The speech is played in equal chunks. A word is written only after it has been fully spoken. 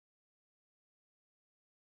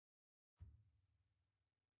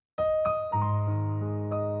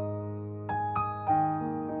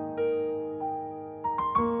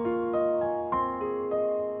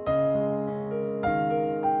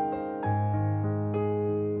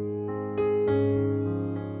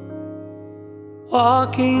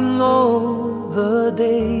walking all the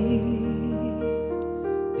day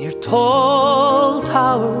near tall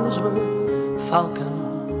towers where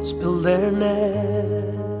falcons build their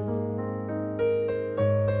nest.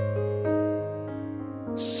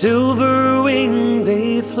 Silver winged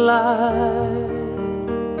they fly,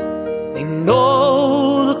 they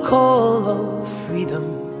know the call of freedom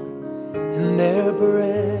in their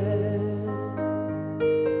breath.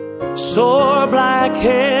 Soar black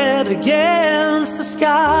head against the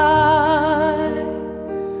sky,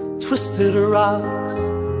 twisted rocks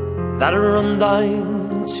that run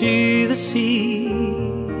down to the sea.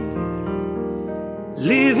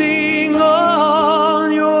 Living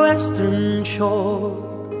on your western shore,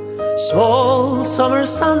 small summer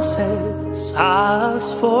sunsets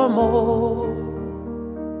ask for more.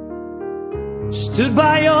 Stood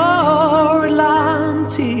by your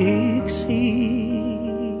Atlantic sea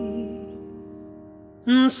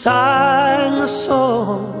and sang a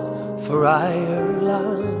song for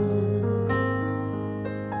Ireland.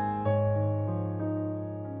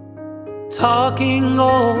 Talking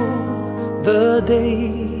all the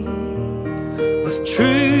day with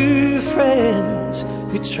true friends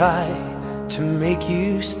who try to make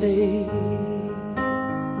you stay.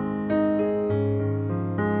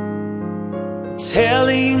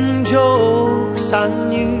 Telling jokes and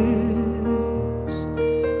news,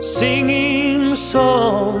 singing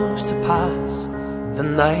songs to pass the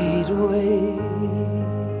night away.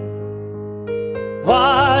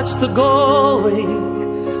 Watch the Galway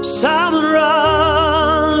salmon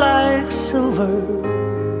run like silver,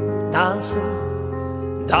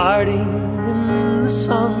 dancing, darting in the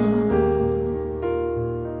sun.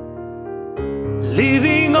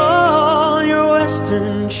 Living on your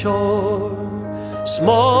western shore,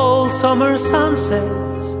 small summer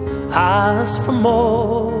sunsets ask for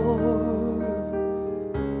more.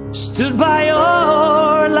 Stood by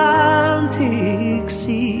your Atlantic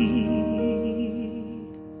sea,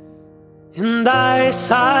 and I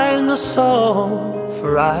sang a song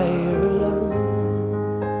for Ireland.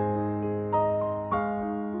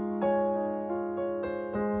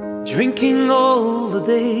 Drinking all the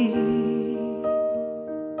day,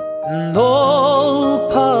 and all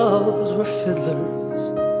pubs where fiddlers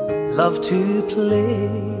love to play.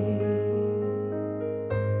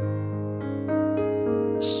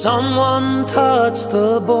 Someone touched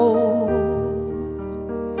the bow,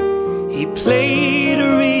 he played a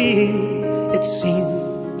reel, it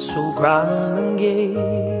seemed so grand and gay.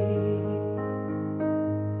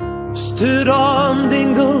 Stood on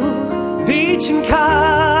Dingle Beach and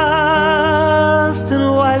cast in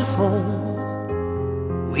a wild foam,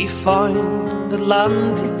 we found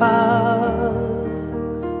Atlantic paths.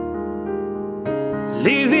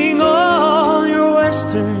 Living on your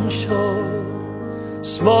western shore,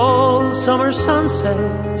 small summer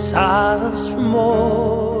sunsets ask for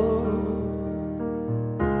more.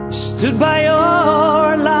 Stood by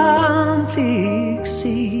your Atlantic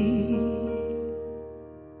sea,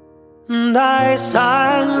 and I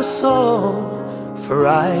sang a song for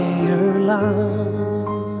Ireland.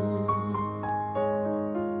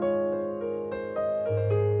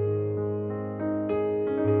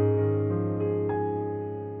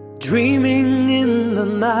 Dreaming in the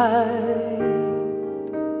night,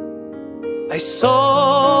 I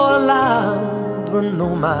saw a land where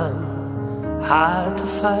no man had to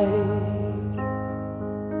fight.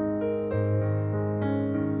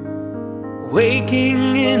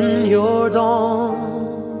 Waking in your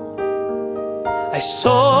dawn, I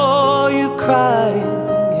saw you crying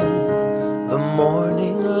in the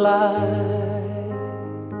morning light.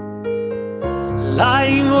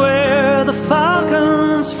 Lying where the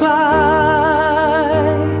falcons fly,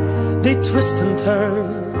 they twist and turn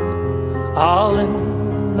all in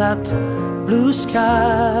that blue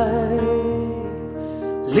sky.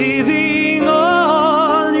 Living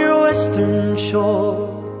on your western shore,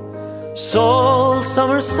 soul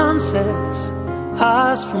summer sunsets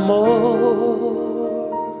ask for more.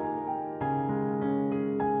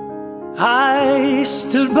 I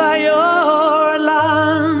stood by your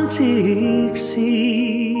Atlantic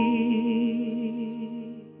sea,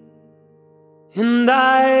 and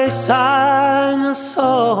I sang a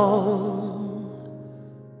song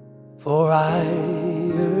for Ireland.